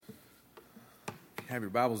have your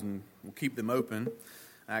Bibles and we'll keep them open.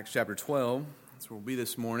 Acts chapter 12, that's where we'll be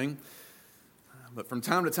this morning. But from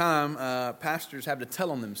time to time, pastors have to tell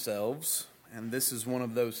on themselves, and this is one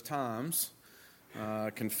of those times.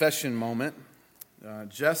 Confession moment.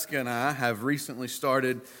 Jessica and I have recently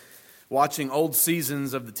started watching old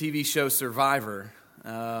seasons of the TV show Survivor.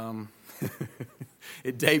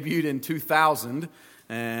 It debuted in 2000.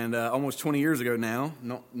 And almost 20 years ago now.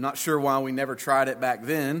 Not sure why we never tried it back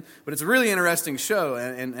then, but it's a really interesting show,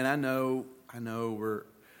 and I know we're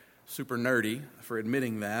super nerdy for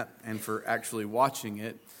admitting that and for actually watching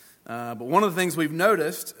it. But one of the things we've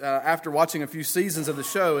noticed after watching a few seasons of the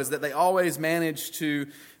show is that they always manage to,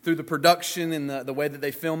 through the production and the way that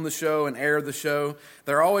they film the show and air the show,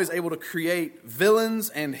 they're always able to create villains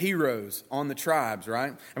and heroes on the tribes,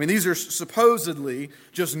 right? I mean, these are supposedly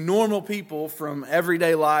just normal people from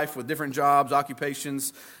everyday life with different jobs,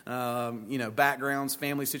 occupations, backgrounds,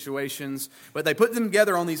 family situations. But they put them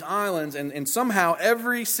together on these islands, and somehow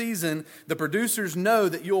every season the producers know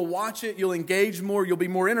that you'll watch it, you'll engage more, you'll be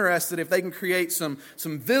more interested if they can create some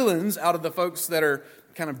villains out of the folks that are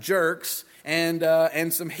kind of jerks, and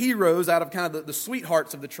some heroes out of kind of the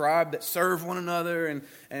sweethearts of the tribe that serve one another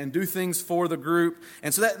and do things for the group.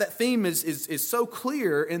 And so that theme is so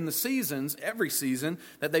clear in the seasons, every season,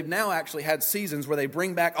 that they've now actually had seasons where they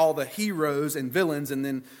bring back all the heroes and villains and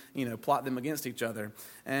then, plot them against each other.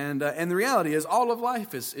 And the reality is all of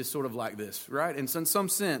life is sort of like this, right? And so in some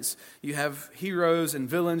sense, you have heroes and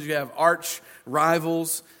villains, you have arch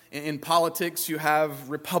rivals. In politics, you have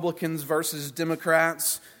Republicans versus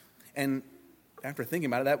Democrats. And after thinking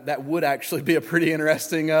about it, that would actually be a pretty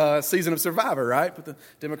interesting season of Survivor, right? Put the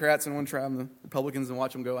Democrats in one tribe and the Republicans and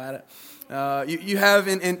watch them go at it. You have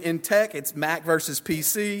in tech, it's Mac versus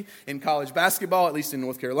PC. In college basketball, at least in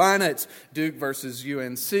North Carolina, it's Duke versus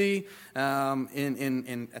UNC.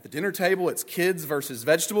 At the dinner table, it's kids versus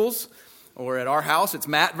vegetables. Or at our house, it's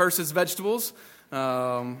Matt versus vegetables.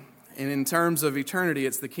 And in terms of eternity,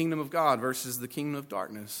 it's the kingdom of God versus the kingdom of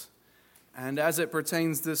darkness. And as it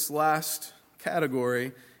pertains this last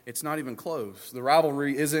category, it's not even close. The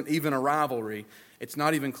rivalry isn't even a rivalry. It's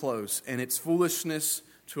not even close. And it's foolishness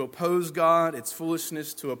to oppose God. It's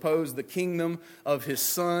foolishness to oppose the kingdom of His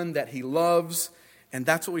Son that He loves. And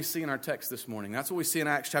that's what we see in our text this morning. That's what we see in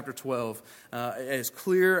Acts chapter 12. As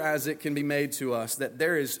clear as it can be made to us that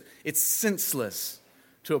it's senseless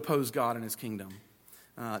to oppose God and His kingdom.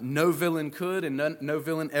 No villain could and no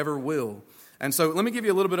villain ever will. And so let me give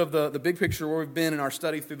you a little bit of the big picture where we've been in our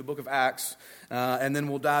study through the book of Acts, and then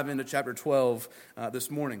we'll dive into chapter 12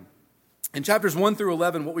 this morning. In chapters 1 through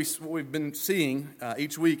 11, what we've been seeing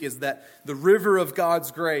each week is that the river of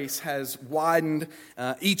God's grace has widened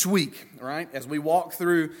each week, right? As we walk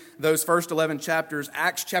through those first 11 chapters,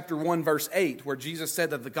 Acts chapter 1, verse 8, where Jesus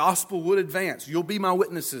said that the gospel would advance. You'll be my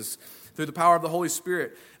witnesses through the power of the Holy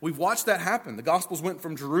Spirit. We've watched that happen. The Gospels went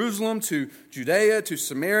from Jerusalem to Judea to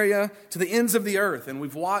Samaria to the ends of the earth. And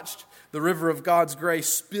we've watched the river of God's grace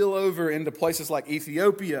spill over into places like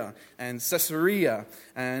Ethiopia and Caesarea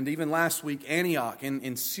and even last week Antioch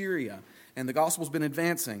in Syria. And the Gospel's been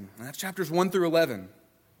advancing. And that's chapters 1 through 11.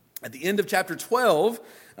 At the end of chapter 12,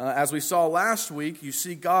 as we saw last week, you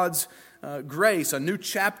see God's grace, a new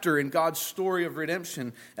chapter in God's story of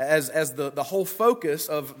redemption as the whole focus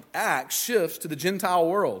of Acts shifts to the Gentile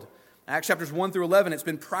world. Acts chapters 1 through 11, it's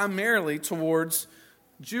been primarily towards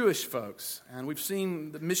Jewish folks. And we've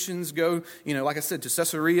seen the missions go, like I said, to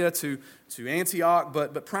Caesarea, to Antioch,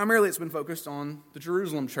 but primarily it's been focused on the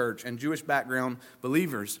Jerusalem church and Jewish background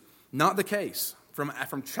believers. Not the case.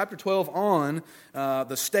 From chapter 12 on,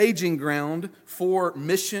 the staging ground for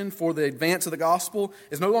mission, for the advance of the gospel,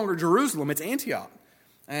 is no longer Jerusalem, it's Antioch.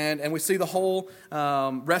 And we see the whole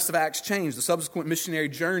rest of Acts change. The subsequent missionary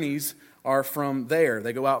journeys are from there.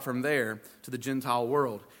 They go out from there to the Gentile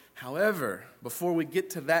world. However, before we get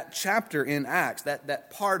to that chapter in Acts,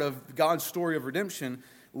 that part of God's story of redemption,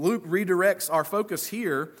 Luke redirects our focus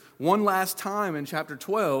here one last time in chapter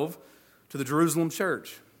 12 to the Jerusalem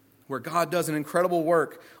church, where God does an incredible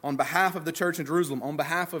work on behalf of the church in Jerusalem, on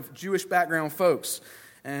behalf of Jewish background folks.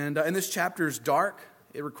 And this chapter is dark.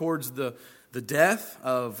 It records the death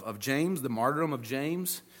of James, the martyrdom of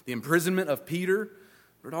James, the imprisonment of Peter.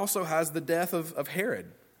 But it also has the death of Herod,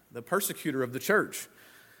 the persecutor of the church.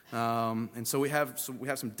 And so we have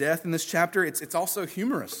some death in this chapter. It's also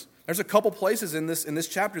humorous. There's a couple places in this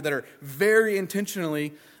chapter that are very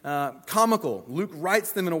intentionally comical. Luke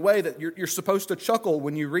writes them in a way that you're supposed to chuckle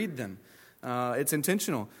when you read them. It's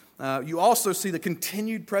intentional. You also see the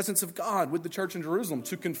continued presence of God with the church in Jerusalem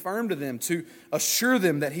to confirm to them, to assure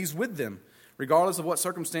them that He's with them, regardless of what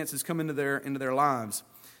circumstances come into their lives.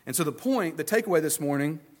 And so the takeaway this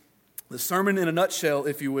morning, the sermon in a nutshell,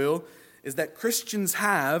 if you will, is that Christians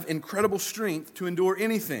have incredible strength to endure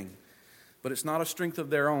anything. But it's not a strength of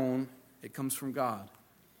their own. It comes from God.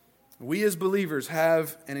 We as believers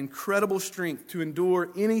have an incredible strength to endure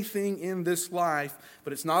anything in this life,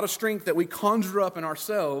 but it's not a strength that we conjure up in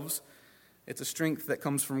ourselves. It's a strength that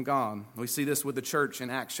comes from God. We see this with the church in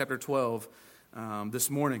Acts chapter 12 this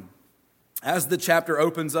morning. As the chapter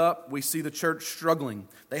opens up, we see the church struggling.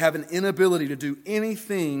 They have an inability to do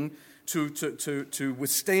anything to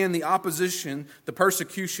withstand the opposition, the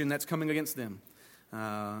persecution that's coming against them.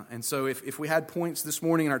 And so if we had points this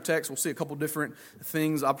morning in our text, we'll see a couple different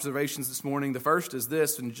things, observations this morning. The first is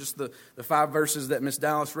this, and just the 5 verses that Miss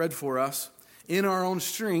Dallas read for us. In our own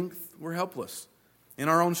strength, we're helpless. In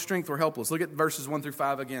our own strength, we're helpless. Look at verses 1 through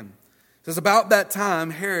 5 again. It says, about that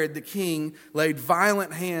time, Herod the king laid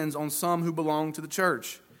violent hands on some who belonged to the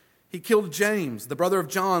church. He killed James, the brother of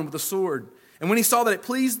John, with a sword. And when he saw that it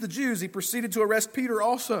pleased the Jews, he proceeded to arrest Peter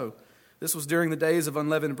also. This was during the days of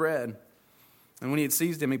unleavened bread. And when he had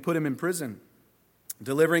seized him, he put him in prison,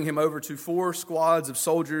 delivering him over to 4 squads of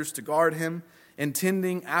soldiers to guard him,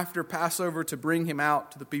 intending after Passover to bring him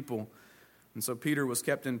out to the people. And so Peter was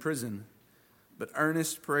kept in prison. But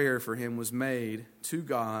earnest prayer for him was made to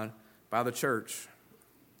God by the church.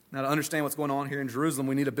 Now, to understand what's going on here in Jerusalem,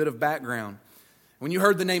 we need a bit of background. When you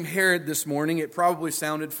heard the name Herod this morning, it probably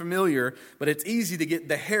sounded familiar, but it's easy to get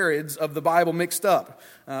the Herods of the Bible mixed up.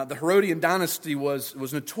 The Herodian dynasty was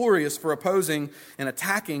notorious for opposing and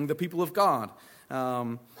attacking the people of God.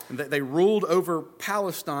 They ruled over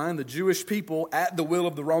Palestine, the Jewish people, at the will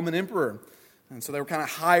of the Roman emperor. And so they were kind of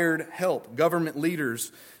hired help, government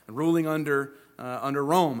leaders ruling under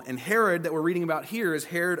Rome. And Herod that we're reading about here is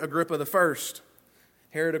Herod Agrippa I.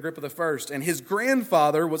 Herod Agrippa I. And his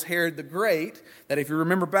grandfather was Herod the Great, that if you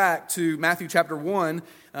remember back to Matthew chapter 1,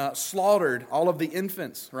 slaughtered all of the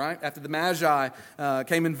infants, right? After the Magi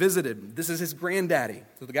came and visited. This is his granddaddy.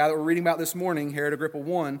 So the guy that we're reading about this morning, Herod Agrippa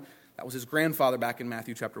I, that was his grandfather back in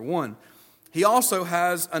Matthew chapter 1. He also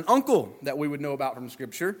has an uncle that we would know about from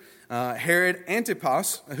Scripture, Herod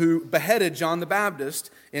Antipas, who beheaded John the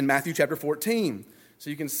Baptist in Matthew chapter 14. So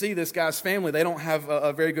you can see this guy's family, they don't have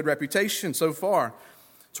a very good reputation so far.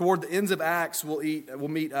 Toward the ends of Acts, we'll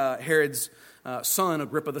meet Herod's son,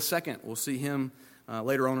 Agrippa II. We'll see him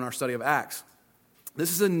later on in our study of Acts.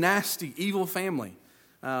 This is a nasty, evil family.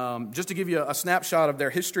 Just to give you a snapshot of their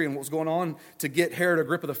history and what was going on to get Herod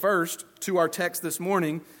Agrippa I to our text this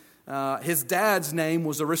morning, his dad's name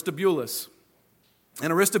was Aristobulus.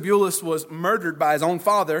 And Aristobulus was murdered by his own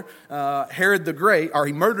father, Herod the Great, or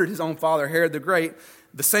he murdered his own father, Herod the Great,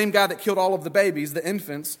 the same guy that killed all of the babies, the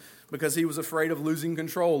infants, because he was afraid of losing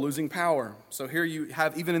control, losing power. So here you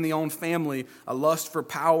have, even in the own family, a lust for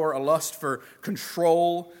power, a lust for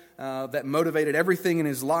control that motivated everything in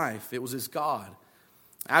his life. It was his God.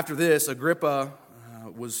 After this, Agrippa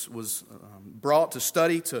was brought to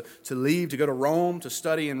study, to leave, to go to Rome, to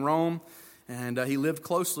study in Rome. And he lived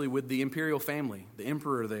closely with the imperial family, the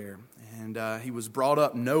emperor there. And he was brought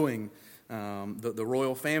up knowing the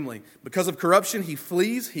royal family. Because of corruption, he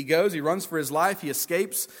flees, he goes, he runs for his life, he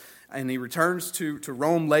escapes, and he returns to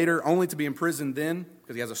Rome later, only to be imprisoned then,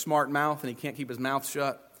 because he has a smart mouth and he can't keep his mouth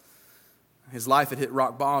shut. His life had hit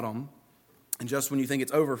rock bottom. And just when you think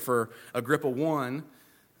it's over for Agrippa I,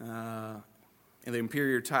 and the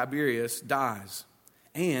Imperator Tiberius dies.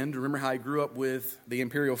 And remember how he grew up with the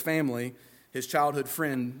imperial family. His childhood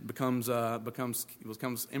friend becomes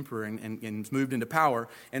emperor and moved into power.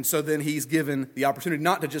 And so then he's given the opportunity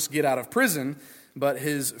not to just get out of prison, but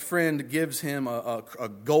his friend gives him a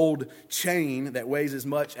gold chain that weighs as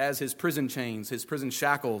much as his prison chains, his prison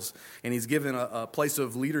shackles. And he's given a place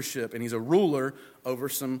of leadership, and he's a ruler over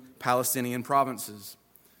some Palestinian provinces.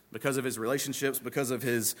 Because of his relationships, because of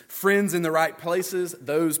his friends in the right places,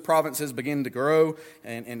 those provinces begin to grow,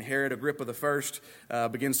 and Herod Agrippa I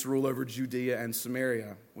begins to rule over Judea and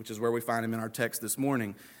Samaria, which is where we find him in our text this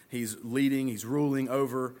morning. He's leading, he's ruling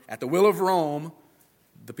over, at the will of Rome,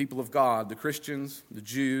 the people of God, the Christians, the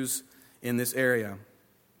Jews in this area.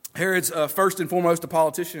 Herod's first and foremost a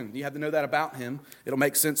politician. You have to know that about him. It'll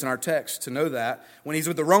make sense in our text to know that. When he's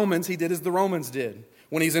with the Romans, he did as the Romans did.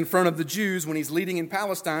 When he's in front of the Jews, when he's leading in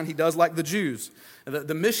Palestine, he does like the Jews.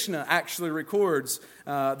 The Mishnah actually records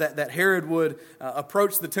that Herod would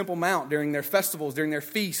approach the Temple Mount during their festivals, during their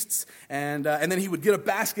feasts, and then he would get a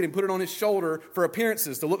basket and put it on his shoulder for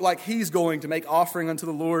appearances, to look like he's going to make offering unto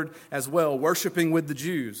the Lord as well, worshiping with the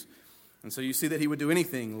Jews. And so you see that he would do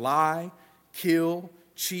anything, lie, kill,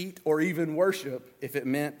 cheat, or even worship if it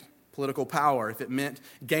meant political power, if it meant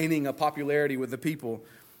gaining a popularity with the people.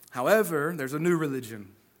 However, there's a new religion.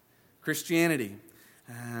 Christianity.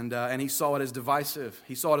 And he saw it as divisive.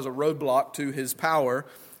 He saw it as a roadblock to his power.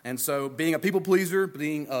 And so being a people pleaser,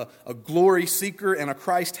 being a glory seeker and a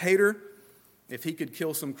Christ hater, if he could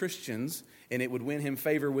kill some Christians and it would win him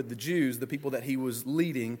favor with the Jews, the people that he was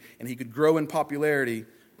leading, and he could grow in popularity,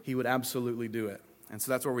 he would absolutely do it. And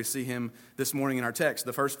so that's where we see him this morning in our text.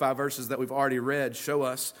 The first 5 verses that we've already read show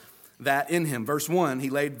us that in him. Verse 1, he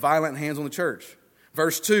laid violent hands on the church.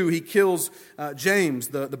 Verse 2, he kills James,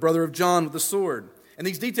 the brother of John, with the sword. And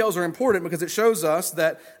these details are important because it shows us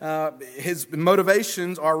that his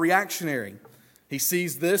motivations are reactionary. He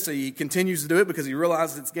sees this, he continues to do it because he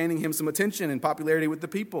realizes it's gaining him some attention and popularity with the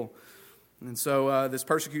people. And so this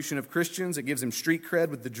persecution of Christians, it gives him street cred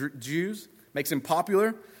with the Jews, makes him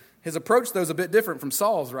popular. His approach, though, is a bit different from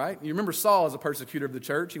Saul's, right? You remember Saul as a persecutor of the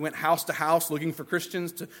church. He went house to house looking for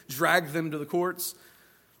Christians to drag them to the courts.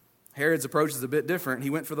 Herod's approach is a bit different. He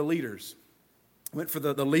went for the leaders. Went for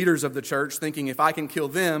the leaders of the church, thinking if I can kill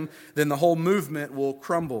them, then the whole movement will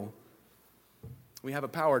crumble. We have a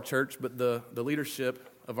power church, but the leadership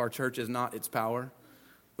of our church is not its power.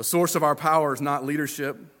 The source of our power is not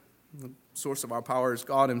leadership. The source of our power is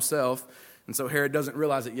God himself. And so Herod doesn't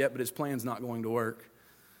realize it yet, but his plan's not going to work.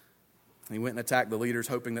 And he went and attacked the leaders,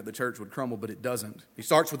 hoping that the church would crumble, but it doesn't. He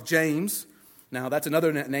starts with James. Now, that's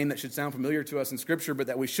another name that should sound familiar to us in Scripture, but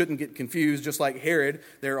that we shouldn't get confused. Just like Herod,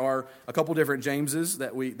 there are a couple different Jameses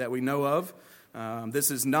that we know of.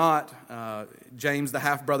 This is not James, the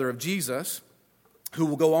half-brother of Jesus, who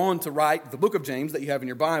will go on to write the book of James that you have in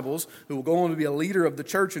your Bibles, who will go on to be a leader of the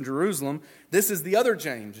church in Jerusalem. This is the other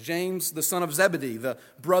James, James, the son of Zebedee, the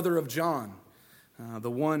brother of John, the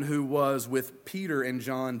one who was with Peter and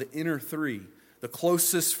John, the inner three, the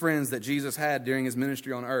closest friends that Jesus had during his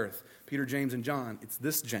ministry on earth. Peter, James, and John. It's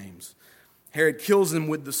this James. Herod kills him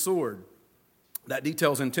with the sword. That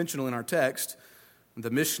detail is intentional in our text. The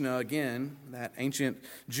Mishnah, again, that ancient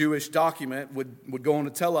Jewish document, would go on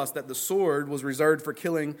to tell us that the sword was reserved for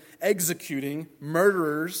killing, executing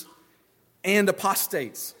murderers and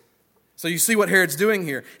apostates. So you see what Herod's doing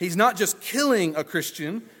here. He's not just killing a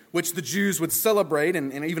Christian, which the Jews would celebrate,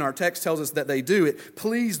 and even our text tells us that they do. It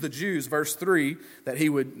pleased the Jews, verse 3, that he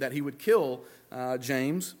would kill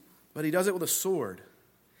James. But he does it with a sword.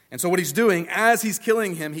 And so what he's doing, as he's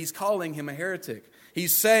killing him, he's calling him a heretic.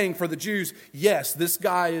 He's saying for the Jews, yes, this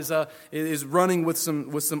guy is running with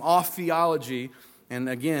some off theology, and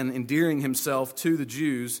again, endearing himself to the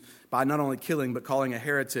Jews by not only killing, but calling a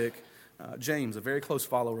heretic James, a very close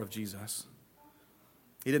follower of Jesus.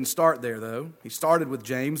 He didn't start there, though. He started with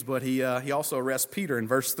James, but he also arrests Peter in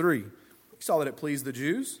verse 3. He saw that it pleased the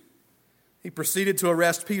Jews. He proceeded to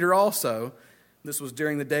arrest Peter also. This was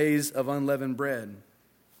during the days of unleavened bread.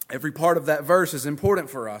 Every part of that verse is important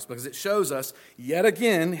for us because it shows us, yet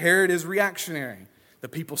again, Herod is reactionary. The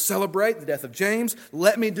people celebrate the death of James.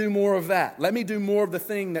 Let me do more of that. Let me do more of the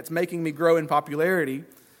thing that's making me grow in popularity.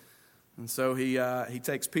 And so he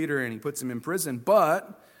takes Peter and he puts him in prison.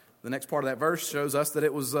 But the next part of that verse shows us that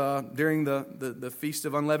it was during the Feast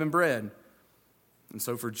of Unleavened Bread. And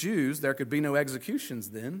so for Jews, there could be no executions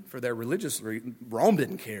then for their religious reason. Rome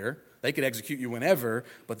didn't care. They could execute you whenever,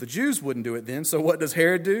 but the Jews wouldn't do it then. So what does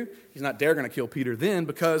Herod do? He's not dare going to kill Peter then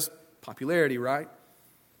because popularity, right?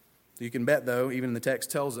 You can bet, though, even the text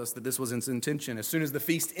tells us that this was his intention. As soon as the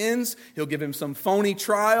feast ends, he'll give him some phony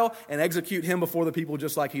trial and execute him before the people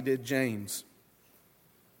just like he did James.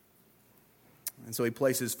 And so he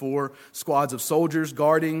places 4 squads of soldiers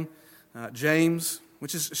guarding James,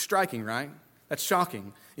 which is striking, right? That's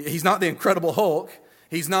shocking. He's not the Incredible Hulk.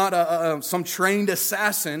 He's not some trained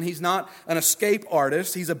assassin. He's not an escape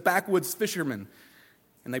artist. He's a backwoods fisherman.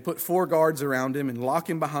 And they put 4 guards around him and lock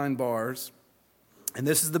him behind bars. And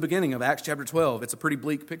this is the beginning of Acts chapter 12. It's a pretty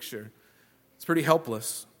bleak picture. It's pretty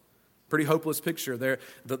helpless. Pretty hopeless picture. They're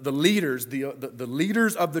the leaders, the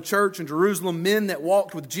leaders of the church in Jerusalem, men that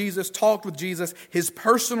walked with Jesus, talked with Jesus, his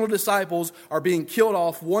personal disciples are being killed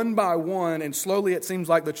off one by one, and slowly it seems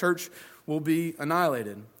like the church will be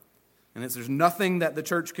annihilated. And there's nothing that the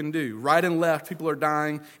church can do. Right and left, people are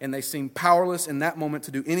dying, and they seem powerless in that moment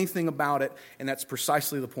to do anything about it, and that's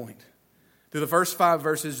precisely the point. Through the first 5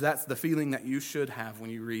 verses, that's the feeling that you should have when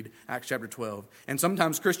you read Acts chapter 12. And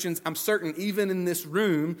sometimes Christians, I'm certain even in this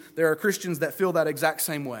room, there are Christians that feel that exact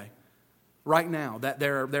same way. Right now, that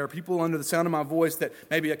there are people under the sound of my voice that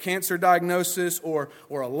maybe a cancer diagnosis or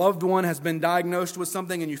a loved one has been diagnosed with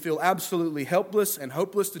something and you feel absolutely helpless and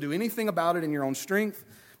hopeless to do anything about it in your own strength.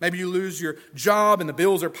 Maybe you lose your job and the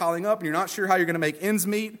bills are piling up and you're not sure how you're going to make ends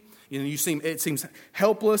meet. It seems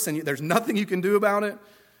helpless and there's nothing you can do about it.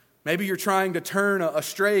 Maybe you're trying to turn a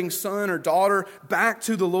straying son or daughter back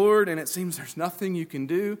to the Lord and it seems there's nothing you can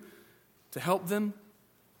do. to help them.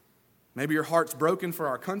 Maybe your heart's broken for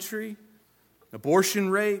our country, abortion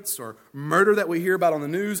rates, or murder that we hear about on the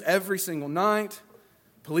news every single night,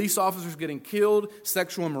 police officers getting killed,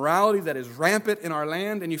 sexual immorality that is rampant in our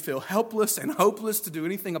land, and you feel helpless and hopeless to do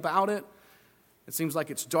anything about it. It seems like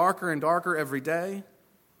it's darker and darker every day.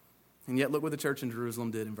 And yet look what the church in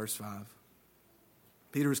Jerusalem did in verse 5.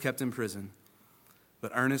 Peter was kept in prison,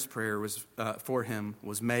 but earnest prayer for him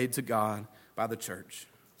was made to God by the church.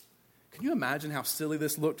 Can you imagine how silly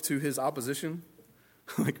this looked to his opposition?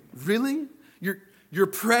 Like, really? You're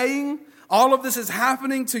praying? All of this is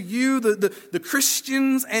happening to you, the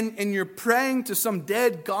Christians, and you're praying to some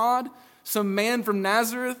dead God, some man from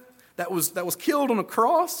Nazareth that was killed on a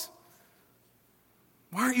cross?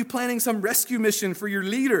 Why aren't you planning some rescue mission for your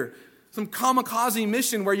leader? Some kamikaze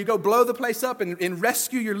mission where you go blow the place up and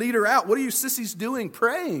rescue your leader out? What are you sissies doing?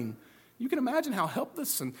 Praying. You can imagine how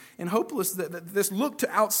helpless and hopeless that this looked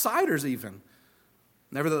to outsiders even.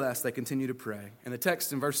 Nevertheless, they continue to pray. And the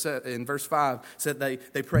text in verse 5 said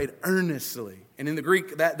they prayed earnestly. And in the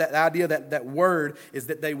Greek, that idea, that word is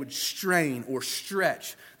that they would strain or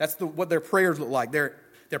stretch. That's what their prayers look like.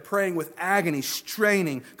 They're praying with agony,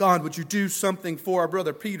 straining. God, would you do something for our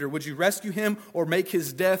brother Peter? Would you rescue him or make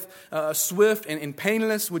his death swift and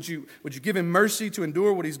painless? Would you give him mercy to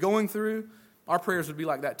endure what he's going through? Our prayers would be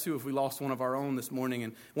like that too if we lost one of our own this morning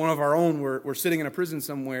and one of our own were sitting in a prison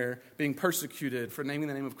somewhere being persecuted for naming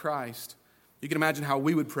the name of Christ. You can imagine how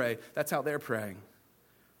we would pray. That's how they're praying.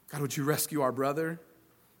 God, would you rescue our brother?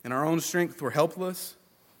 In our own strength, we're helpless,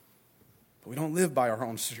 but we don't live by our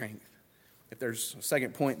own strength. If there's a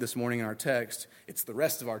second point this morning in our text, it's the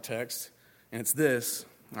rest of our text, and it's this: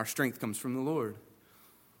 our strength comes from the Lord.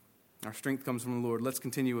 Our strength comes from the Lord. Let's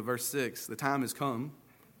continue with verse 6. The time has come.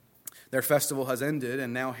 Their festival has ended,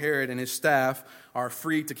 and now Herod and his staff are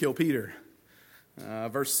free to kill Peter.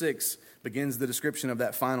 Verse 6 begins the description of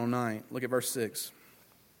that final night. Look at verse 6.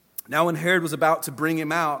 Now when Herod was about to bring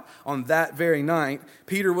him out on that very night,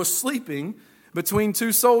 Peter was sleeping between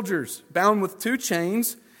two soldiers, bound with two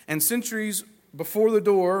chains, and sentries before the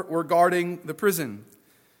door were guarding the prison.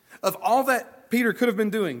 Of all that Peter could have been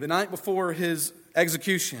doing the night before his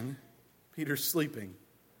execution, Peter's sleeping.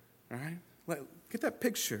 All right? Get that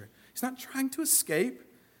picture. He's not trying to escape.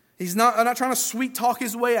 He's not trying to sweet talk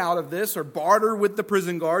his way out of this or barter with the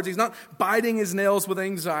prison guards. He's not biting his nails with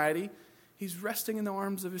anxiety. He's resting in the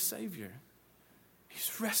arms of his Savior.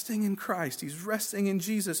 He's resting in Christ. He's resting in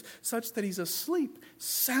Jesus such that he's asleep,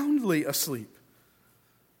 soundly asleep.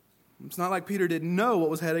 It's not like Peter didn't know what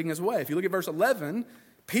was heading his way. If you look at verse 11,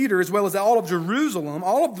 Peter, as well as all of Jerusalem,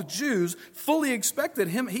 all of the Jews, fully expected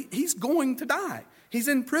him. He's going to die. He's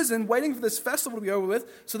in prison waiting for this festival to be over with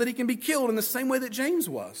so that he can be killed in the same way that James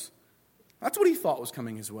was. That's what he thought was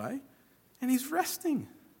coming his way. And he's resting.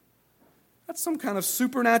 That's some kind of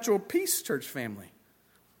supernatural peace, church family.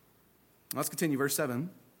 Let's continue, verse 7.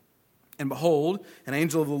 And behold, an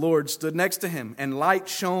angel of the Lord stood next to him, and light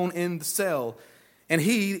shone in the cell. And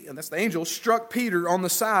he, that's the angel, struck Peter on the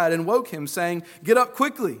side and woke him, saying, "Get up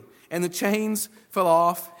quickly." And the chains fell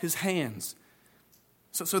off his hands.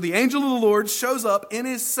 So the angel of the Lord shows up in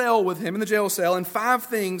his cell with him, in the jail cell, and 5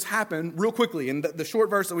 things happen real quickly in the short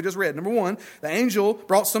verse that we just read. Number 1, the angel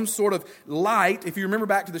brought some sort of light. If you remember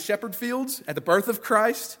back to the shepherd fields at the birth of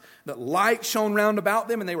Christ, the light shone round about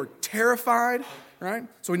them and they were terrified, right?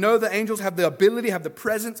 So we know the angels have the ability, have the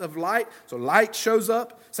presence of light. So light shows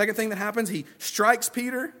up. Second thing that happens, he strikes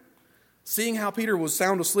Peter. Seeing how Peter was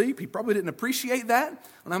sound asleep, he probably didn't appreciate that. I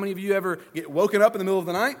don't know how many of you ever get woken up in the middle of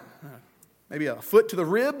the night? Maybe a foot to the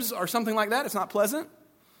ribs or something like that. It's not pleasant.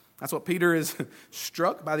 That's what Peter is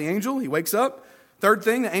struck by the angel. He wakes up. Third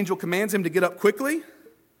thing, the angel commands him to get up quickly.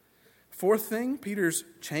 Fourth thing, Peter's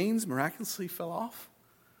chains miraculously fell off.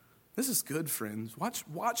 This is good, friends.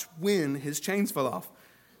 Watch when his chains fell off.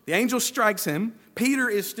 The angel strikes him. Peter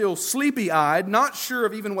is still sleepy-eyed, not sure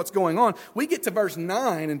of even what's going on. We get to verse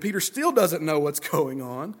 9, and Peter still doesn't know what's going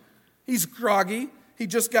on. He's groggy. He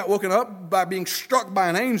just got woken up by being struck by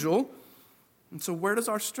an angel. And so where does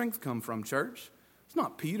our strength come from, church? It's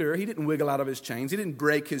not Peter. He didn't wiggle out of his chains. He didn't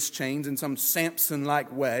break his chains in some Samson-like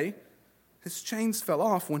way. His chains fell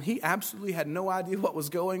off when he absolutely had no idea what was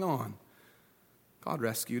going on. God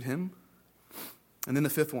rescued him. And then the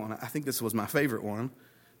fifth one, I think this was my favorite one.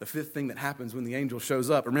 The fifth thing that happens when the angel shows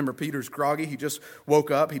up. Remember, Peter's groggy. He just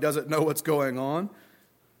woke up. He doesn't know what's going on.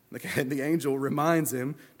 The angel reminds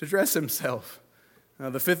him to dress himself.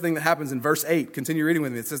 The fifth thing that happens in verse 8, continue reading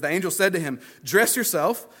with me. It says, the angel said to him, dress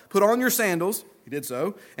yourself, put on your sandals. He did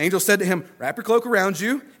so. Angel said to him, wrap your cloak around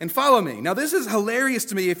you and follow me. Now this is hilarious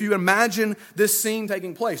to me if you imagine this scene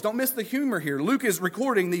taking place. Don't miss the humor here. Luke is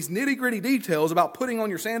recording these nitty-gritty details about putting on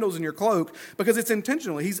your sandals and your cloak because it's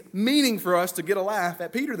intentional. He's meaning for us to get a laugh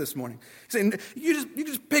at Peter this morning. He's saying, you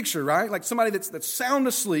just picture, right? Like somebody that's sound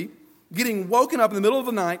asleep, getting woken up in the middle of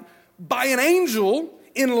the night by an angel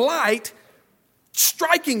in light,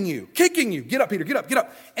 striking you, kicking you. Get up, Peter, get up, get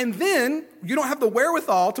up. And then you don't have the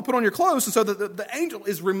wherewithal to put on your clothes. And so the angel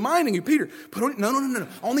is reminding you, Peter, put on, no,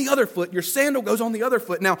 on the other foot. Your sandal goes on the other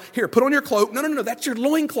foot. Now, here, put on your cloak. No, that's your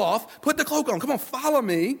loincloth. Put the cloak on. Come on, follow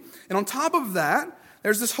me. And on top of that,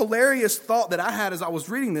 there's this hilarious thought that I had as I was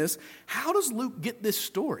reading this. How does Luke get this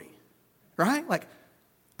story? Right? Like,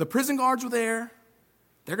 the prison guards were there.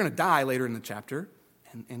 They're going to die later in the chapter.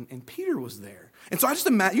 And Peter was there. And so I just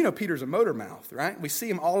imagine, Peter's a motor mouth, right? We see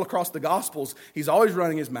him all across the Gospels. He's always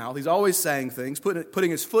running his mouth. He's always saying things,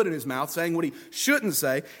 putting his foot in his mouth, saying what he shouldn't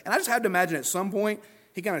say. And I just had to imagine at some point,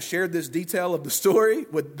 he kind of shared this detail of the story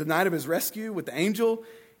with the night of his rescue with the angel.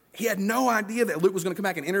 He had no idea that Luke was going to come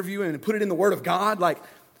back and interview him and put it in the Word of God.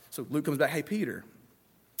 So Luke comes back, hey, Peter,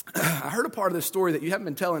 I heard a part of this story that you haven't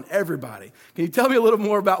been telling everybody. Can you tell me a little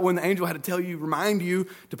more about when the angel had to remind you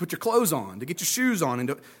to put your clothes on, to get your shoes on?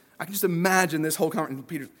 I can just imagine this whole conversation.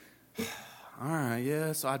 Peter, all right,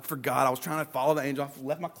 yeah, so I forgot. I was trying to follow the angel. I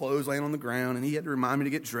left my clothes laying on the ground, and he had to remind me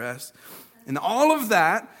to get dressed. And all of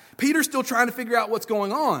that, Peter's still trying to figure out what's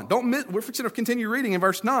going on. We're fixing to continue reading in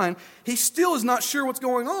verse 9. He still is not sure what's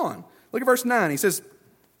going on. Look at verse 9. He says,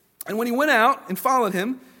 and when he went out and followed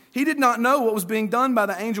him, he did not know what was being done by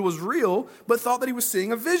the angel was real, but thought that he was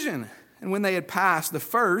seeing a vision. And when they had passed the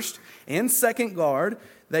first and second guard,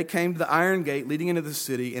 they came to the iron gate leading into the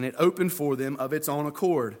city, and it opened for them of its own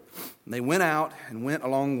accord. And they went out and went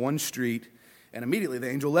along one street, and immediately the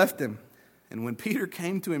angel left him. And when Peter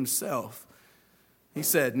came to himself, he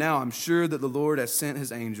said, now I'm sure that the Lord has sent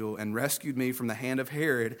his angel and rescued me from the hand of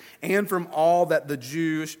Herod and from all that the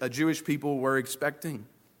Jewish people were expecting.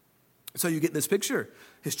 So you get this picture.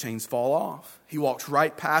 His chains fall off. He walks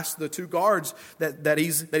right past the two guards that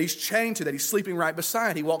he's chained to, that he's sleeping right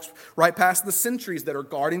beside. He walks right past the sentries that are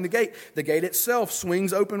guarding the gate. The gate itself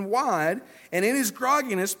swings open wide. And in his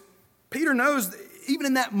grogginess, Peter knows, even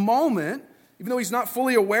in that moment, even though he's not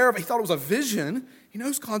fully aware of it, he thought it was a vision, he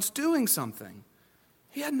knows God's doing something.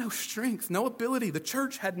 He had no strength, no ability. The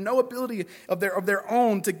church had no ability of their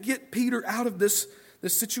own to get Peter out of this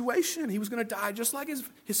situation. He was going to die just like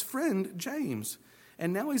his friend James.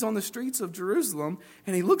 And now he's on the streets of Jerusalem,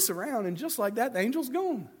 and he looks around, and just like that, the angel's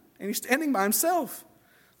gone. And he's standing by himself.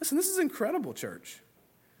 Listen, this is incredible, church.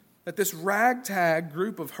 That this ragtag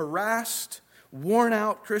group of harassed,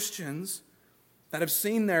 worn-out Christians that have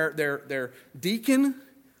seen their deacon,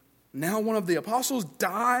 now one of the apostles,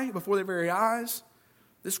 die before their very eyes.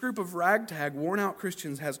 This group of ragtag, worn-out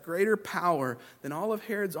Christians has greater power than all of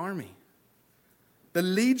Herod's army. The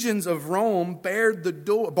legions of Rome barred the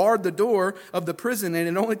door of the prison, and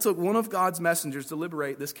it only took one of God's messengers to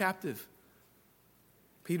liberate this captive.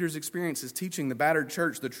 Peter's experience is teaching the battered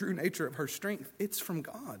church the true nature of her strength. It's from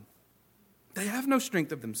God. They have no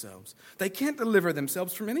strength of themselves. They can't deliver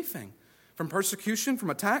themselves from anything, from persecution, from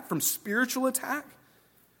attack, from spiritual attack.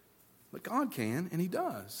 But God can, and He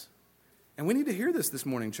does. And we need to hear this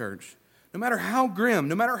morning, church. No matter how grim,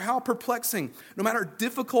 no matter how perplexing, no matter how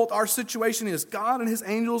difficult our situation is, God and His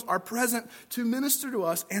angels are present to minister to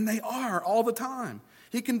us, and they are all the time.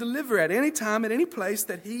 He can deliver at any time, at any place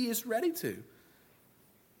that He is ready to.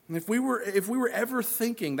 And if we were ever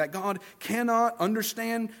thinking that God cannot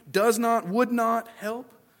understand, does not, would not help,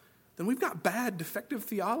 then we've got bad, defective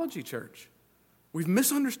theology, church. We've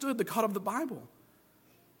misunderstood the God of the Bible.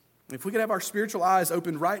 If we could have our spiritual eyes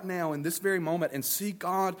opened right now in this very moment and see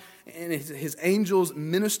God and His angels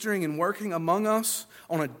ministering and working among us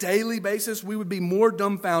on a daily basis, we would be more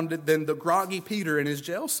dumbfounded than the groggy Peter in his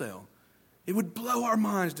jail cell. It would blow our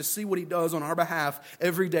minds to see what He does on our behalf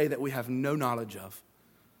every day that we have no knowledge of.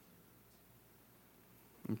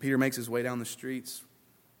 And Peter makes his way down the streets.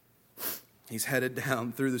 He's headed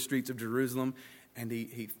down through the streets of Jerusalem, and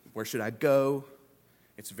he where should I go?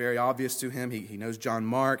 It's very obvious to him. He knows John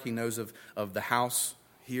Mark. He knows of the house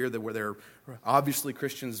here where there are obviously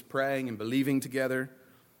Christians praying and believing together.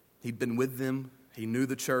 He'd been with them. He knew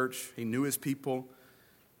the church. He knew his people.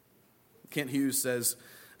 Kent Hughes says,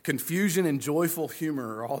 confusion and joyful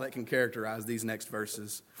humor are all that can characterize these next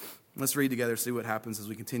verses. Let's read together, see what happens as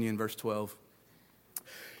we continue in verse 12.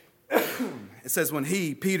 It says, when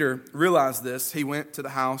Peter, realized this, he went to the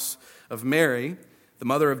house of Mary, the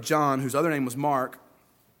mother of John, whose other name was Mark,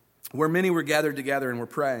 where many were gathered together and were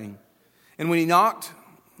praying. And when he knocked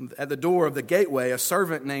at the door of the gateway, a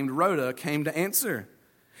servant named Rhoda came to answer.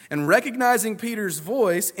 And recognizing Peter's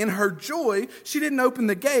voice, in her joy, she didn't open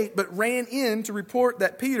the gate, but ran in to report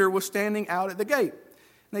that Peter was standing out at the gate.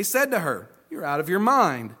 And they said to her, "You're out of your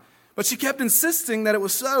mind." But she kept insisting that it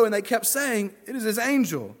was so, and they kept saying, "It is his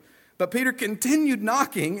angel." But Peter continued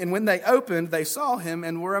knocking, and when they opened, they saw him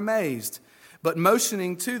and were amazed. But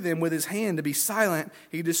motioning to them with his hand to be silent,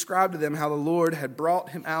 he described to them how the Lord had brought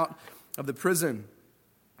him out of the prison.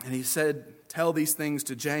 And he said, "Tell these things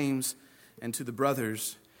to James and to the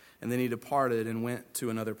brothers." And then he departed and went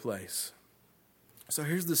to another place. So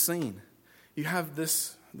here's the scene. You have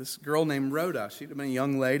this girl named Rhoda. She'd have been a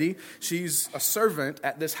young lady. She's a servant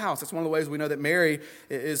at this house. That's one of the ways we know that Mary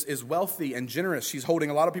is wealthy and generous. She's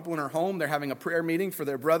holding a lot of people in her home. They're having a prayer meeting for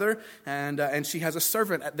their brother, and she has a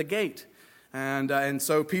servant at the gate. And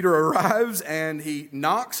so Peter arrives and he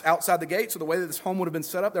knocks outside the gate. So the way that this home would have been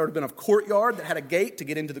set up, there would have been a courtyard that had a gate to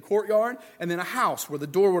get into the courtyard, and then a house where the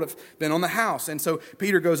door would have been on the house. And so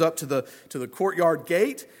Peter goes up to the courtyard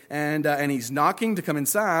gate and he's knocking to come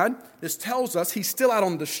inside. This tells us he's still out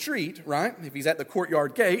on the street, right? If he's at the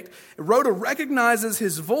courtyard gate. Rhoda recognizes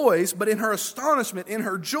his voice, but in her astonishment, in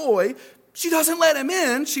her joy, she doesn't let him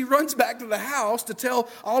in. She runs back to the house to tell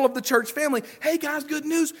all of the church family, "Hey guys, good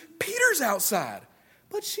news, Peter's outside."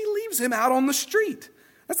 But she leaves him out on the street.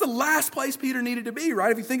 That's the last place Peter needed to be,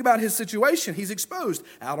 right? If you think about his situation, he's exposed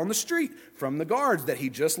out on the street from the guards that he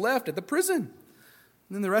just left at the prison.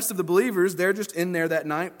 And then the rest of the believers, they're just in there that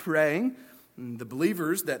night praying. And the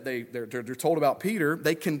believers that they're told about Peter,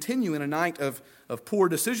 they continue in a night of poor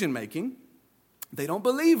decision making. They don't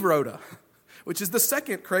believe Rhoda, which is the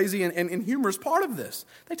second crazy and humorous part of this.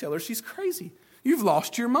 They tell her she's crazy. You've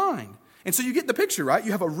lost your mind. And so you get the picture, right?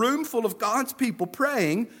 You have a room full of God's people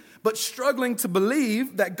praying, but struggling to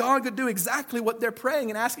believe that God could do exactly what they're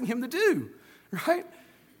praying and asking him to do, right?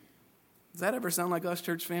 Does that ever sound like us,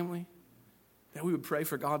 church family? That we would pray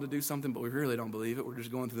for God to do something, but we really don't believe it. We're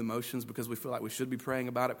just going through the motions because we feel like we should be praying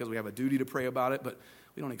about it, because we have a duty to pray about it, but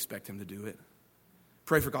we don't expect him to do it.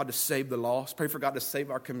 Pray for God to save the lost. Pray for God to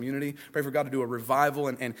save our community. Pray for God to do a revival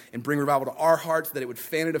and bring revival to our hearts, that it would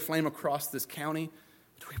fan it aflame across this county.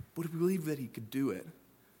 Do we believe that he could do it?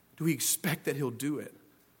 Do we expect that he'll do it?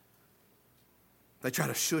 They try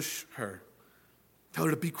to shush her. Tell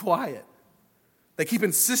her to be quiet. They keep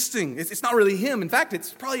insisting. It's not really him. In fact,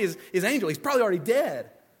 it's probably his angel. He's probably already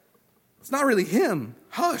dead. It's not really him.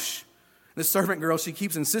 Hush. The servant girl, she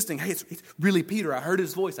keeps insisting, "Hey, it's really Peter. I heard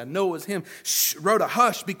his voice. I know it was him." "Shh, Rhoda,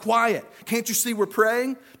 hush, be quiet. Can't you see we're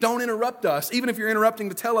praying? Don't interrupt us. Even if you're interrupting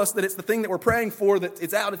to tell us that it's the thing that we're praying for that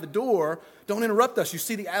it's out at the door, don't interrupt us. You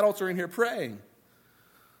see the adults are in here praying."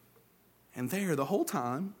 And there, the whole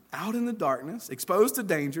time, out in the darkness, exposed to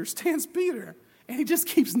danger, stands Peter. And he just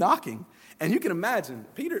keeps knocking. And you can imagine,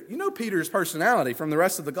 Peter, you know Peter's personality from the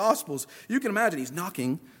rest of the Gospels. You can imagine he's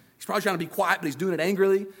knocking. He's probably trying to be quiet, but he's doing it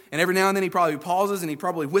angrily. And every now and then he probably pauses and he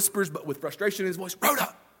probably whispers, but with frustration in his voice,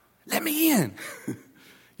 "Rhoda, let me in.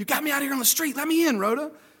 You got me out here on the street. Let me in,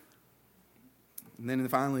 Rhoda." And then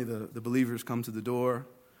finally the believers come to the door.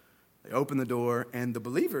 They open the door, and the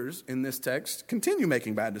believers in this text continue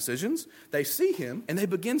making bad decisions. They see him, and they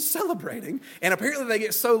begin celebrating. And apparently they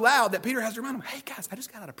get so loud that Peter has to remind them, "Hey, guys, I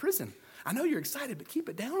just got out of prison. I know you're excited, but keep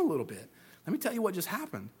it down a little bit. Let me tell you what just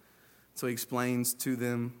happened." So he explains to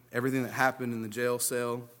them everything that happened in the jail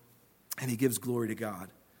cell, and he gives glory to God.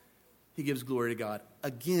 He gives glory to God.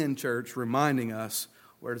 Again, church, reminding us,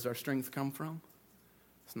 where does our strength come from?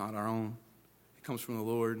 It's not our own. It comes from the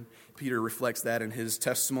Lord. Peter reflects that in his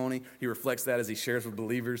testimony. He reflects that as he shares with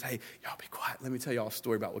believers. "Hey, y'all be quiet. Let me tell y'all a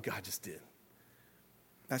story about what God just did."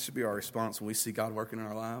 That should be our response when we see God working in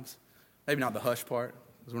our lives. Maybe not the hush part,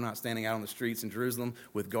 because we're not standing out on the streets in Jerusalem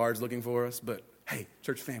with guards looking for us. But, hey,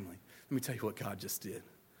 church family, let me tell you what God just did.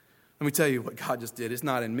 Let me tell you what God just did. It's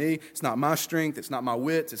not in me. It's not my strength. It's not my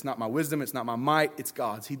wits. It's not my wisdom. It's not my might. It's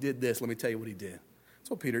God's. He did this. Let me tell you what he did. That's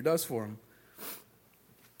what Peter does for him.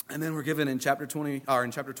 And then we're given in chapter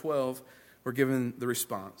 12, we're given the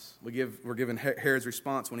response. We're given Herod's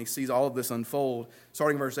response when he sees all of this unfold.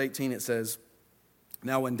 Starting in verse 18, it says,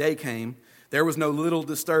 "Now when day came, there was no little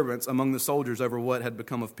disturbance among the soldiers over what had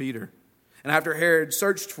become of Peter. And after Herod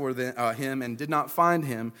searched for him and did not find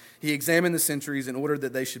him, he examined the sentries and ordered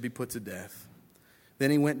that they should be put to death.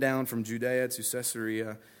 Then he went down from Judea to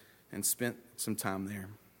Caesarea and spent some time there."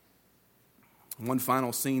 One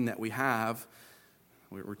final scene that we have,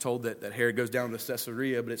 we're told that Herod goes down to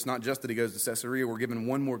Caesarea, but it's not just that he goes to Caesarea. We're given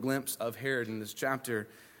one more glimpse of Herod in this chapter.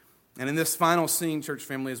 And in this final scene, church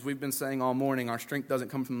family, as we've been saying all morning, our strength doesn't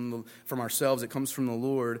come from ourselves, it comes from the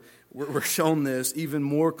Lord. We're shown this even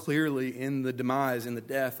more clearly in the demise, in the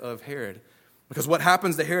death of Herod. Because what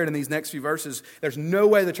happens to Herod in these next few verses, there's no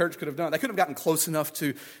way the church could have done it. They couldn't have gotten close enough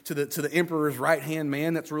to the emperor's right-hand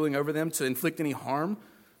man that's ruling over them to inflict any harm,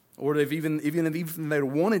 or if even they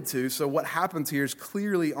wanted to. So what happens here is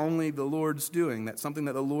clearly only the Lord's doing. That's something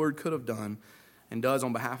that the Lord could have done and does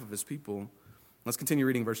on behalf of his people. Let's continue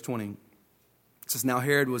reading verse 20. It says, "Now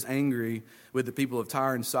Herod was angry with the people of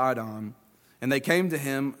Tyre and Sidon, and they came to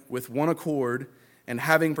him with one accord, and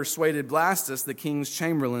having persuaded Blastus, the king's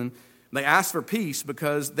chamberlain, they asked for peace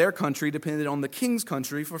because their country depended on the king's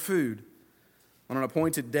country for food. On an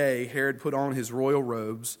appointed day, Herod put on his royal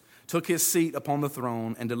robes, took his seat upon the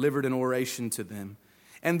throne, and delivered an oration to them.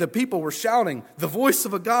 And the people were shouting, 'The voice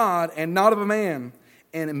of a God and not of a man.'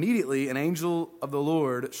 And immediately an angel of the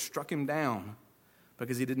Lord struck him down,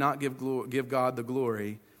 because he did not give God the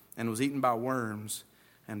glory, and was eaten by worms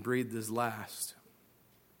and breathed his last."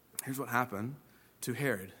 Here's what happened to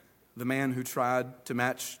Herod, the man who tried to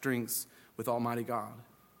match strengths with Almighty God.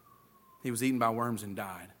 He was eaten by worms and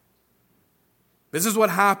died. This is what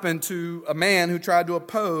happened to a man who tried to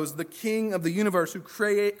oppose the King of the universe, who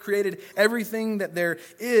created everything that there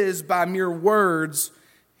is by mere words.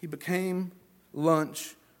 He became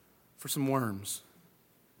lunch for some worms.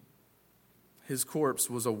 His corpse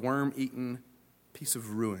was a worm-eaten piece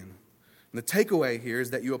of ruin. And the takeaway here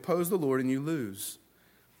is that you oppose the Lord and you lose.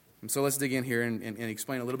 And so let's dig in here and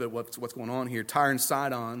explain a little bit what's going on here. Tyre and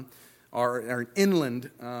Sidon are an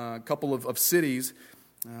inland couple of cities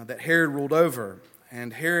that Herod ruled over.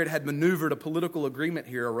 And Herod had maneuvered a political agreement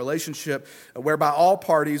here, a relationship whereby all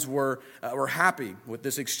parties were happy with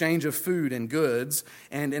this exchange of food and goods.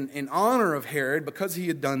 And in honor of Herod, because he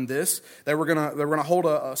had done this, they were going to hold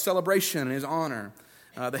a celebration in his honor.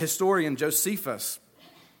 The historian Josephus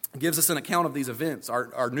gives us an account of these events.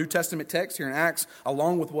 Our New Testament text here in Acts,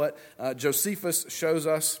 along with what Josephus shows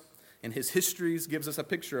us in his histories, gives us a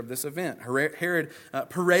picture of this event. Herod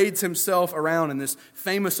parades himself around in this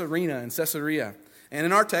famous arena in Caesarea. And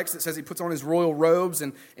in our text, it says he puts on his royal robes,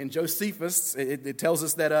 and in Josephus, it tells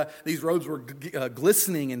us that these robes were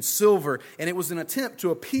glistening in silver, and it was an attempt to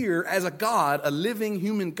appear as a god, a living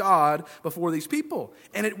human god, before these people.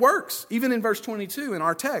 And it works. Even in verse 22 in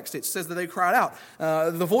our text, it says that they cried out,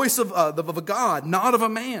 "The voice of a god, not of a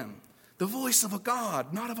man." The voice of a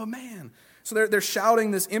god, not of a man. So they're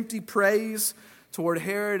shouting this empty praise toward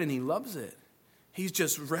Herod, and he loves it. He's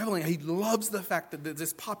just reveling. He loves the fact that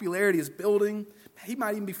this popularity is building. He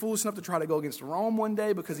might even be foolish enough to try to go against Rome one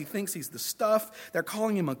day because he thinks he's the stuff. They're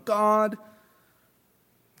calling him a god.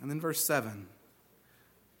 And then verse 7,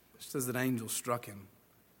 it says that angels struck him.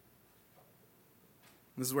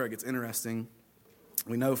 This is where it gets interesting.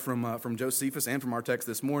 We know from Josephus and from our text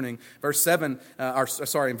this morning, in verse 7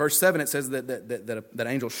 it says that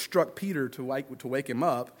angel struck Peter to wake him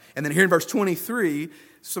up. And then here in verse 23,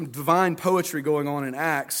 some divine poetry going on in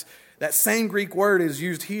Acts. That same Greek word is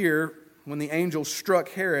used here when the angel struck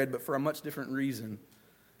Herod, but for a much different reason.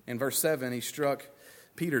 In verse 7, he struck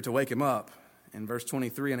Peter to wake him up. In verse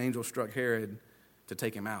 23, an angel struck Herod to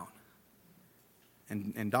take him out.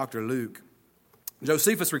 And Dr. Luke,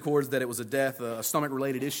 Josephus records that it was a death,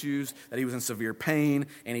 stomach-related issues, that he was in severe pain,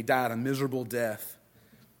 and he died a miserable death.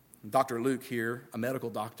 Dr. Luke here, a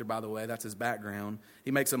medical doctor, by the way, that's his background,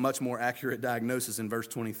 he makes a much more accurate diagnosis in verse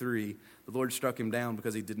 23. The Lord struck him down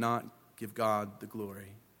because he did not give God the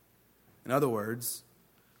glory. In other words,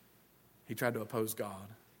 he tried to oppose God.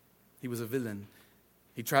 He was a villain.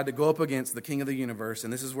 He tried to go up against the King of the universe,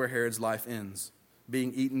 and this is where Herod's life ends,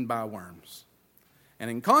 being eaten by worms.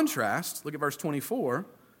 And in contrast, look at verse 24,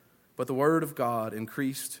 "But the word of God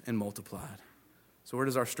increased and multiplied." So where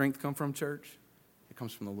does our strength come from, church? It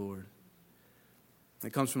comes from the Lord.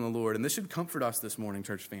 It comes from the Lord. And this should comfort us this morning,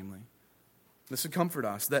 church family. This should comfort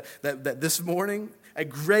us that this morning, a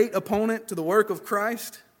great opponent to the work of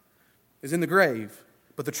Christ is in the grave,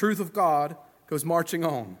 but the truth of God goes marching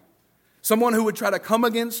on. Someone who would try to come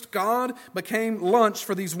against God became lunch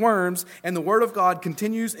for these worms, and the word of God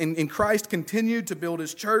continues, and Christ continued to build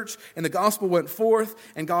his church, and the gospel went forth,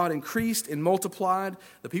 and God increased and multiplied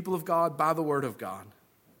the people of God by the word of God.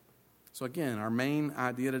 So again, our main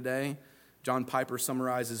idea today, John Piper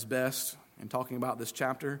summarizes best in talking about this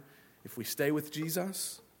chapter: if we stay with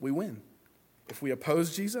Jesus, we win. If we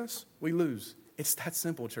oppose Jesus, we lose. It's that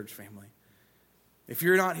simple, church family. If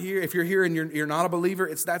you're not here, if you're here and you're not a believer,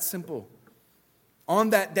 it's that simple.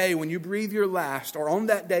 On that day when you breathe your last, or on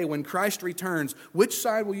that day when Christ returns, which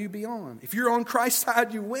side will you be on? If you're on Christ's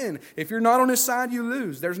side, you win. If you're not on his side, you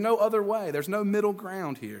lose. There's no other way. There's no middle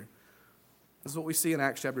ground here. This is what we see in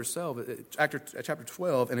Acts chapter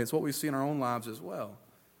 12, and it's what we see in our own lives as well.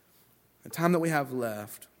 The time that we have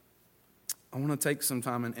left, I want to take some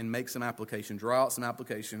time and make some application, draw out some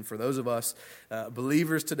application for those of us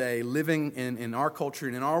believers today living in our culture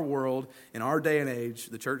and in our world, in our day and age,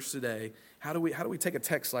 the church today. How do we take a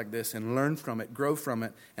text like this and learn from it, grow from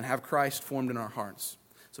it, and have Christ formed in our hearts?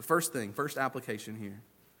 So first application here.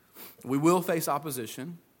 We will face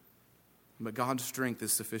opposition, but God's strength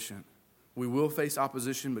is sufficient. We will face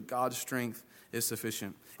opposition, but God's strength is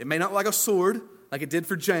sufficient. It may not look like a sword, like it did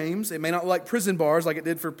for James. It may not look like prison bars, like it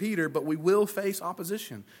did for Peter, but we will face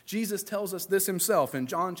opposition. Jesus tells us this himself in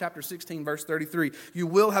John chapter 16, verse 33. You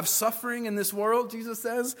will have suffering in this world, Jesus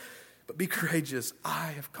says, but be courageous.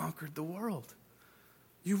 I have conquered the world.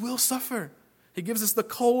 You will suffer. He gives us the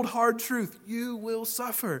cold, hard truth. You will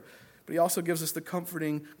suffer. But he also gives us the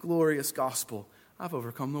comforting, glorious gospel. I've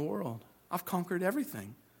overcome the world. I've conquered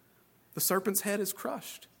everything. The serpent's head is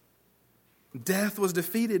crushed. Death was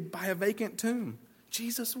defeated by a vacant tomb.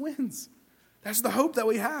 Jesus wins. That's the hope that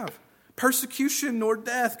we have. Persecution nor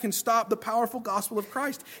death can stop the powerful gospel of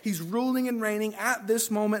Christ. He's ruling and reigning at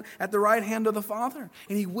this moment at the right hand of the Father.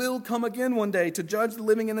 And he will come again one day to judge the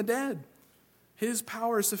living and the dead. His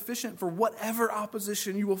power is sufficient for whatever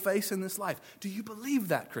opposition you will face in this life. Do you believe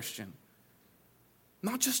that, Christian?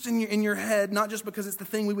 Not just in your head, not just because it's the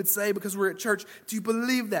thing we would say because we're at church. Do you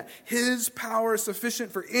believe that? His power is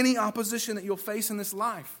sufficient for any opposition that you'll face in this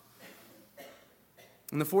life.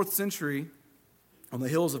 In the 4th century, on the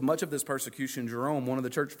heels of much of this persecution, Jerome, one of the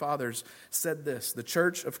church fathers, said this: the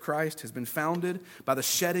church of Christ has been founded by the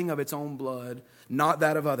shedding of its own blood, not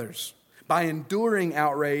that of others, by enduring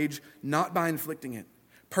outrage, not by inflicting it.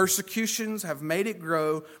 Persecutions have made it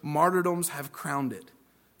grow, martyrdoms have crowned it.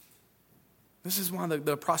 This is why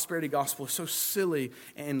the prosperity gospel is so silly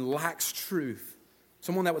and lacks truth.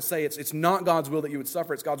 Someone that would say it's not God's will that you would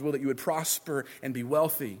suffer, it's God's will that you would prosper and be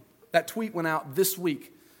wealthy. That tweet went out this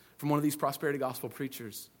week from one of these prosperity gospel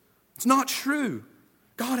preachers. It's not true.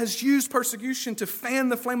 God has used persecution to fan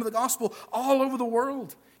the flame of the gospel all over the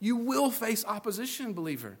world. You will face opposition,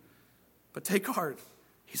 believer. But take heart,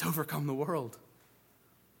 he's overcome the world.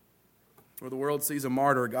 Where the world sees a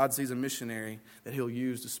martyr, God sees a missionary that he'll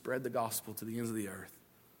use to spread the gospel to the ends of the earth.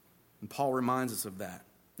 And Paul reminds us of that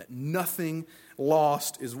nothing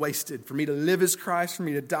lost is wasted. For me to live is Christ, for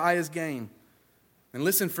me to die is gain. And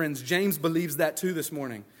listen, friends, James believes that too this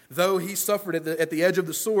morning. Though he suffered at the edge of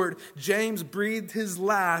the sword, James breathed his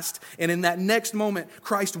last, and in that next moment,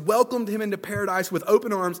 Christ welcomed him into paradise with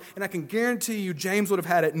open arms, and I can guarantee you James would have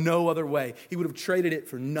had it no other way. He would have traded it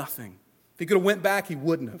for nothing. If he could have went back, he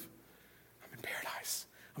wouldn't have. Paradise.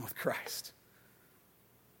 I'm with Christ.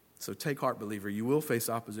 So take heart, believer. You will face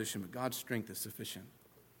opposition, but God's strength is sufficient.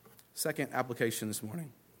 Second application this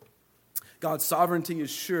morning. God's sovereignty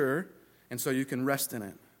is sure, and so you can rest in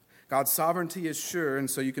it. God's sovereignty is sure, and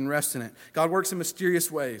so you can rest in it. God works in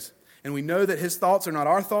mysterious ways, and we know that his thoughts are not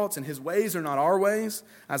our thoughts, and his ways are not our ways.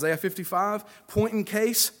 Isaiah 55, point in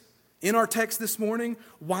case, in our text this morning,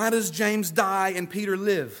 why does James die and Peter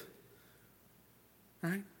live?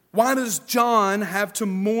 Right? Why does John have to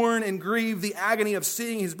mourn and grieve the agony of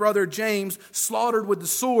seeing his brother James slaughtered with the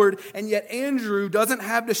sword, and yet Andrew doesn't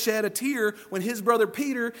have to shed a tear when his brother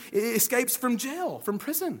Peter escapes from jail, from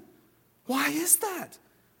prison? Why is that?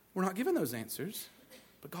 We're not given those answers,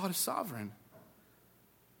 but God is sovereign.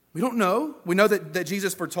 We don't know. We know that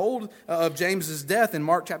Jesus foretold of James's death in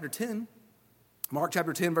Mark chapter 10. Mark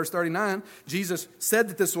chapter 10, verse 39, Jesus said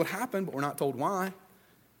that this would happen, but we're not told why.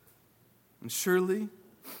 And surely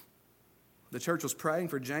the church was praying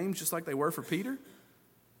for James just like they were for Peter.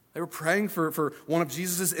 They were praying for one of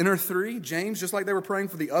Jesus' inner three, James, just like they were praying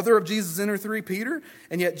for the other of Jesus' inner three, Peter.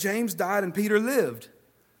 And yet James died and Peter lived.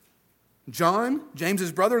 John,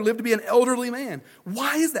 James's brother, lived to be an elderly man.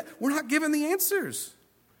 Why is that? We're not given the answers.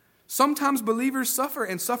 Sometimes believers suffer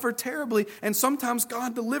and suffer terribly, and sometimes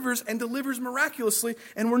God delivers and delivers miraculously,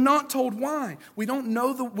 and we're not told why. We don't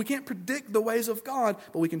know we can't predict the ways of God,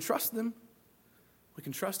 but we can trust them. We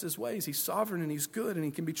can trust his ways. He's sovereign and he's good and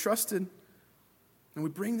he can be trusted. And we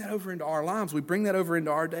bring that over into our lives. We bring that over into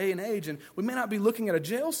our day and age. And we may not be looking at a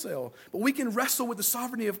jail cell, but we can wrestle with the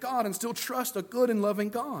sovereignty of God and still trust a good and loving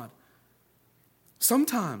God.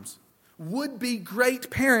 Sometimes would-be great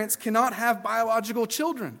parents cannot have biological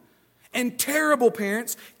children. And terrible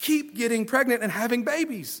parents keep getting pregnant and having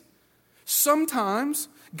babies. Sometimes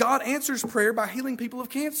God answers prayer by healing people of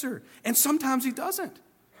cancer. And sometimes he doesn't.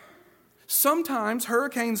 Sometimes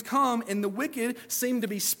hurricanes come and the wicked seem to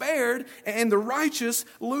be spared and the righteous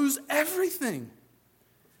lose everything.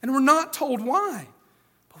 And we're not told why.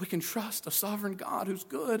 But we can trust a sovereign God who's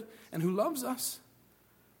good and who loves us.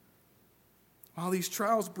 While these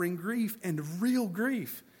trials bring grief, and real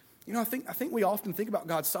grief. You know, I think we often think about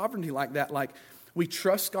God's sovereignty like that, like we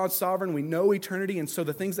trust God's sovereign, we know eternity, and so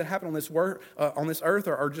the things that happen on this earth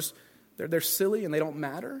are just, they're silly and they don't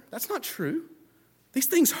matter. That's not true. These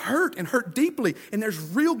things hurt and hurt deeply, and there's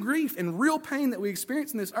real grief and real pain that we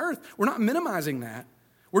experience in this earth. We're not minimizing that.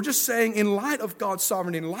 We're just saying in light of God's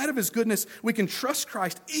sovereignty, in light of His goodness, we can trust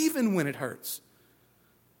Christ even when it hurts.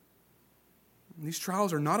 And these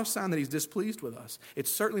trials are not a sign that He's displeased with us. It's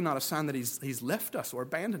certainly not a sign that He's left us or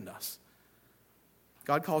abandoned us.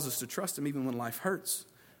 God calls us to trust Him even when life hurts.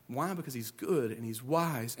 Why? Because He's good and He's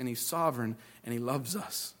wise and He's sovereign and He loves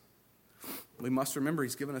us. We must remember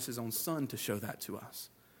He's given us His own Son to show that to us.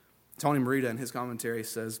 Tony Merida in his commentary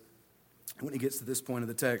says, when he gets to this point of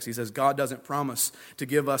the text, he says, God doesn't promise to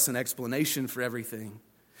give us an explanation for everything,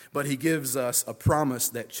 but He gives us a promise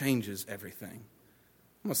that changes everything.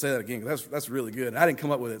 I'm going to say that again, because that's really good. I didn't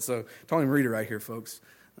come up with it, so Tony Merida right here, folks.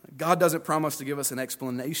 God doesn't promise to give us an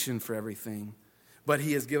explanation for everything, but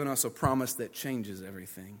He has given us a promise that changes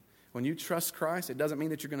everything. When you trust Christ, it doesn't mean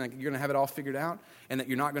that you're going to have it all figured out and that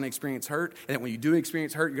you're not going to experience hurt, and that when you do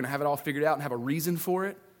experience hurt, you're going to have it all figured out and have a reason for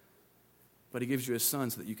it. But He gives you His Son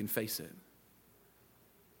so that you can face it.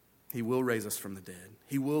 He will raise us from the dead.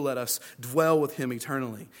 He will let us dwell with Him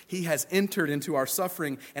eternally. He has entered into our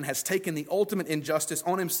suffering and has taken the ultimate injustice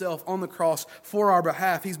on Himself on the cross for our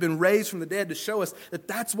behalf. He's been raised from the dead to show us that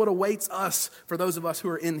that's what awaits us for those of us who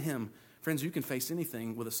are in Him. Friends, you can face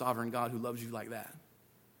anything with a sovereign God who loves you like that.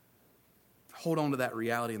 Hold on to that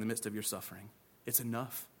reality in the midst of your suffering. It's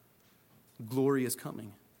enough. Glory is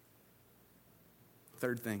coming.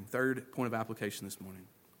 Third point of application this morning.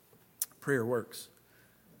 Prayer works.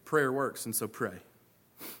 Prayer works, and so pray.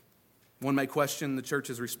 One may question the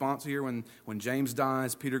church's response here when James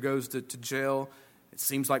dies, Peter goes to jail. It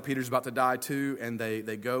seems like Peter's about to die too, and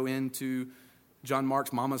they go into John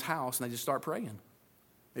Mark's mama's house and they just start praying.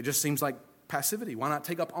 It just seems like passivity. Why not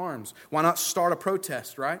take up arms? Why not start a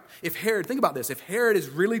protest, right? If Herod, think about this, if Herod is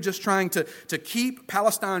really just trying to keep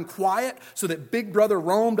Palestine quiet so that big brother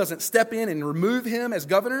Rome doesn't step in and remove him as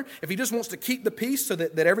governor, if he just wants to keep the peace so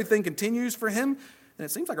that everything continues for him, then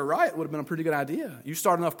it seems like a riot would have been a pretty good idea. You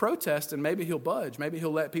start enough protests and maybe he'll budge. Maybe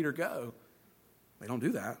he'll let Peter go. They don't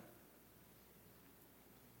do that.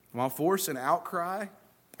 While force and outcry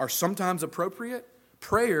are sometimes appropriate,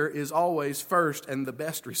 prayer is always first and the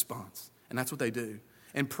best response. And that's what they do.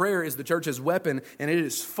 And prayer is the church's weapon, and it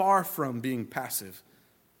is far from being passive.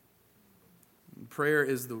 Prayer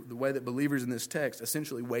is the way that believers in this text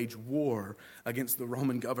essentially wage war against the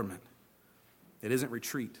Roman government. It isn't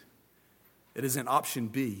retreat. It isn't option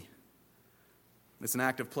B. It's an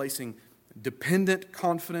act of placing dependent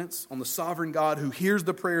confidence on the sovereign God who hears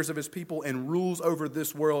the prayers of His people and rules over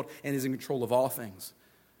this world and is in control of all things.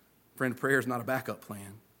 Friend, prayer is not a backup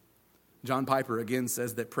plan. John Piper again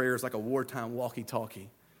says that prayer is like a wartime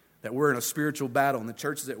walkie-talkie, that we're in a spiritual battle and the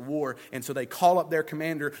church is at war, and so they call up their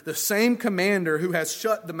commander, the same commander who has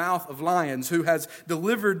shut the mouth of lions, who has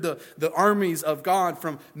delivered the armies of God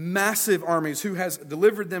from massive armies, who has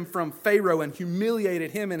delivered them from Pharaoh and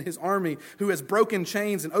humiliated him and his army, who has broken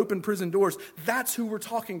chains and opened prison doors. That's who we're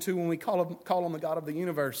talking to when we call on the God of the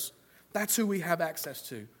universe. That's who we have access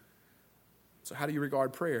to. So how do you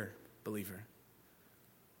regard prayer, believer?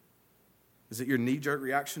 Is it your knee-jerk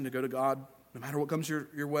reaction to go to God no matter what comes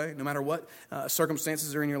your way, no matter what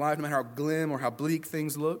circumstances are in your life, no matter how glim or how bleak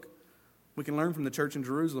things look? We can learn from the church in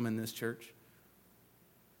Jerusalem in this church.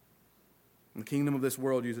 The kingdom of this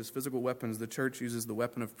world uses physical weapons. The church uses the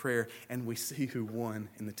weapon of prayer, and we see who won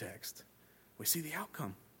in the text. We see the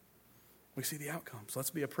outcome. We see the outcome. So let's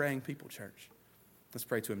be a praying people, church. Let's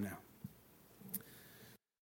pray to Him now.